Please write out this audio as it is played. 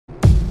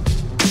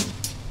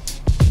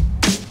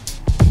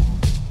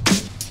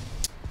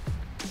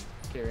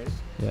Okay, ready?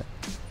 Yeah.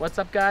 What's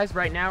up, guys?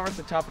 Right now we're at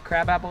the top of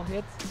Crabapple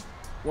Hits,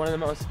 one of the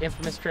most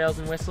infamous trails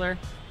in Whistler.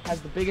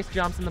 Has the biggest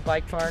jumps in the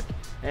bike park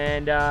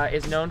and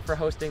is known for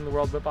hosting the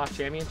World Whip-Off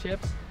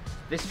Championships.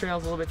 This trail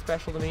is a little bit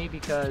special to me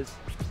because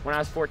when I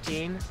was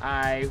 14,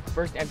 I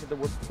first entered the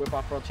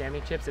Whip-Off World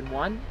Championships and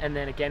won, and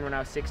then again when I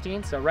was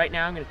 16. So right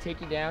now I'm going to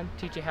take you down,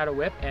 teach you how to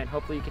whip, and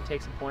hopefully you can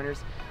take some pointers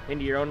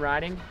into your own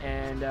riding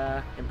and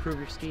improve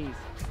your skis.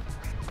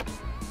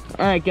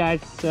 Alright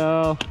guys,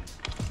 so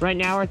right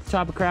now we're at the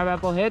top of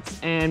Crabapple Hits,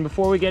 and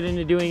before we get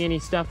into doing any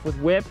stuff with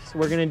whips,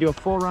 we're going to do a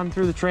full run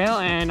through the trail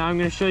and I'm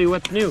going to show you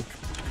what's new.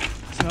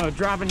 So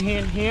dropping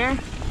in here.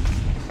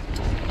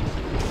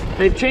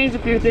 They've changed a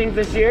few things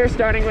this year,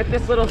 starting with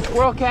this little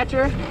squirrel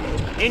catcher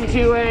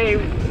into a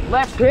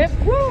left hip,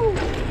 woo!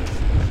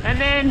 And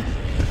then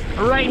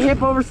a right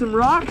hip over some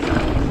rocks,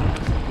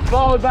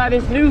 followed by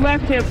this new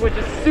left hip, which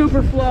is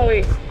super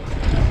flowy.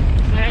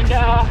 And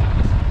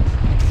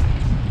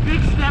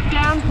big step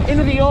down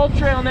into the old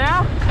trail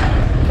now.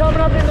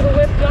 Coming up into the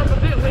whip jump, a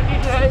bit windy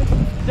today,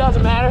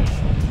 doesn't matter.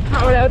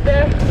 Throw it out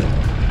there.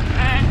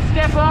 And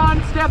step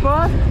on, step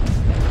on.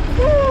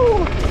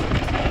 Woo!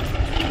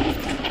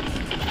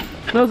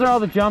 Those are all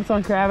the jumps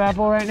on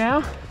Crabapple right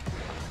now.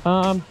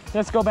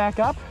 Let's go back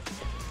up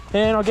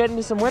and I'll get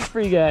into some whips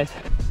for you guys.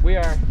 We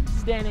are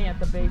standing at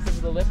the base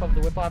of the lip of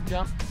the whip-off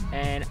jump,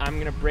 and I'm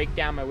gonna break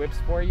down my whips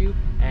for you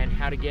and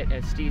how to get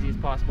as steezy as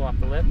possible off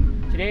the lip.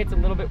 Today it's a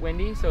little bit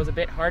windy, so it's a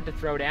bit hard to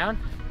throw down,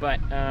 but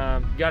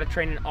you gotta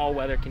train in all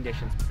weather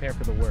conditions, prepare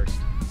for the worst.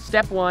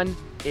 Step one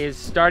is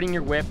starting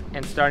your whip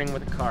and starting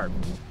with a carve.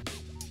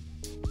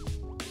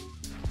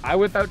 I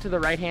whip out to the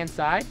right-hand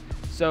side,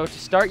 so to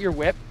start your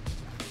whip,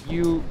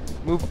 you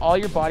move all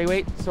your body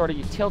weight, sort of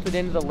you tilt it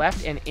into the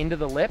left and into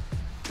the lip,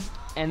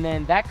 and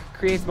then that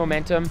creates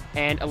momentum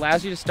and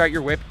allows you to start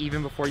your whip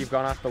even before you've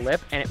gone off the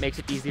lip, and it makes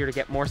it easier to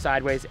get more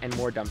sideways and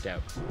more dumped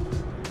out.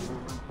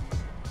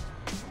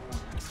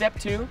 Step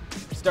two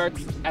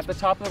starts at the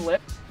top of the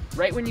lip.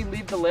 Right when you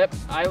leave the lip,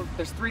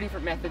 there's three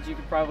different methods you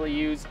could probably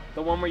use.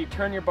 The one where you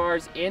turn your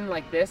bars in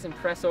like this and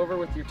press over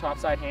with your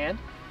topside hand.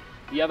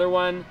 The other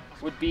one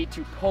would be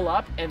to pull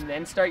up and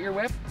then start your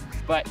whip.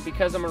 But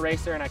because I'm a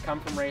racer and I come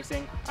from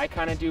racing, I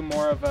kind of do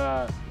more of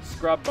a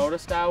scrub Boda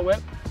style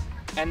whip.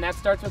 And that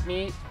starts with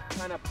me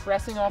kind of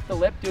pressing off the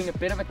lip, doing a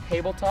bit of a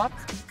tabletop.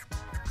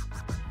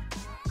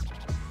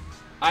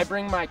 I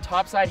bring my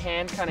topside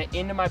hand kind of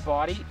into my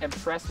body and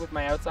press with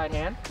my outside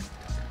hand.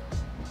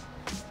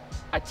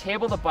 I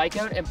table the bike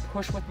out and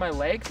push with my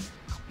legs.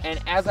 And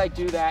as I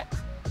do that,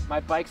 my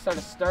bike sort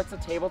of starts a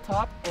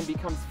tabletop and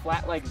becomes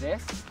flat like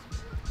this.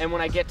 And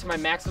when I get to my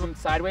maximum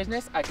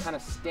sidewaysness, I kind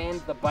of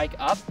stand the bike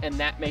up, and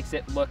that makes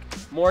it look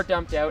more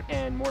dumped out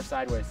and more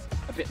sideways.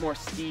 A bit more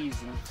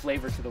steez and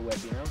flavor to the whip,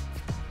 you know?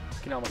 You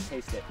can almost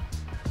taste it.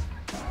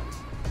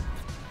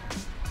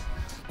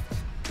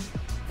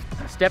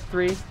 Step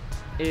three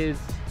is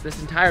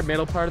this entire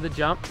middle part of the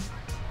jump.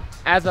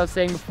 As I was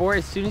saying before,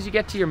 as soon as you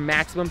get to your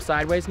maximum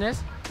sidewaysness,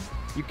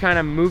 you kind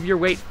of move your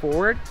weight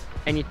forward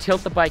and you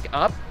tilt the bike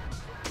up.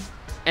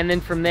 And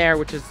then from there,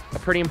 which is a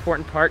pretty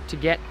important part to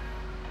get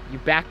you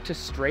back to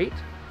straight,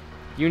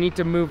 you need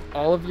to move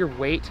all of your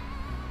weight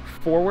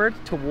forward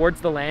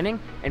towards the landing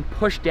and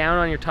push down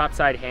on your top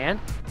side hand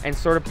and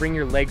sort of bring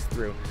your legs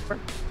through.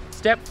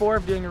 Step four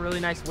of doing a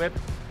really nice whip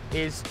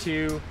is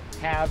to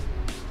have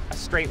a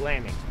straight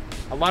landing.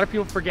 A lot of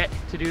people forget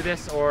to do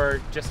this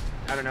or just,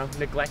 I don't know,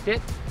 neglect it.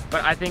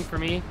 But I think for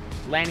me,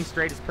 landing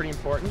straight is pretty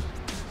important.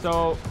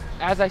 So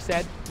as I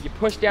said, you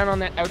push down on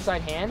that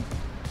outside hand,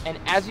 and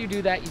as you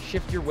do that, you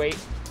shift your weight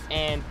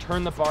and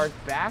turn the bars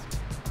back,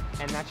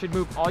 and that should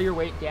move all your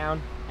weight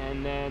down,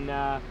 and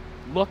then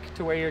look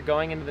to where you're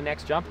going into the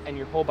next jump, and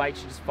your whole bike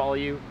should just follow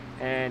you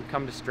and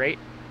come to straight.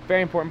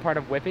 Very important part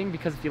of whipping,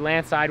 because if you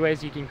land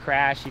sideways, you can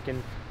crash, you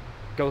can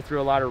go through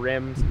a lot of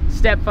rims.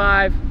 Step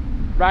five,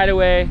 ride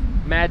away,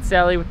 Mad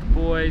Sally with the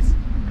boys.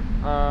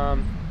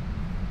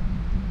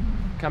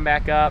 Come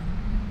back up,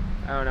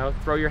 I don't know,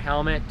 throw your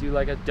helmet, do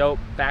like a dope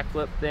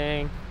backflip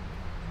thing.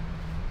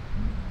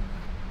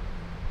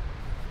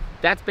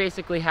 That's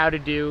basically how to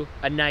do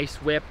a nice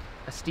whip,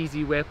 a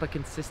steezy whip, a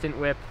consistent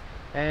whip.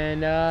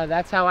 And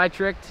that's how I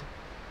tricked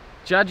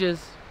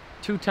judges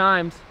 2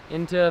 times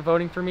into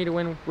voting for me to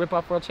win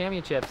Whip-Off World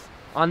Championships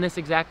on this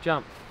exact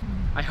jump.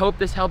 I hope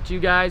this helped you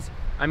guys.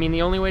 I mean,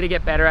 the only way to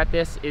get better at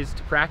this is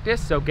to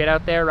practice, so get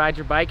out there, ride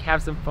your bike,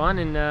 have some fun,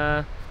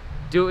 and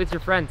do it with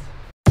your friends.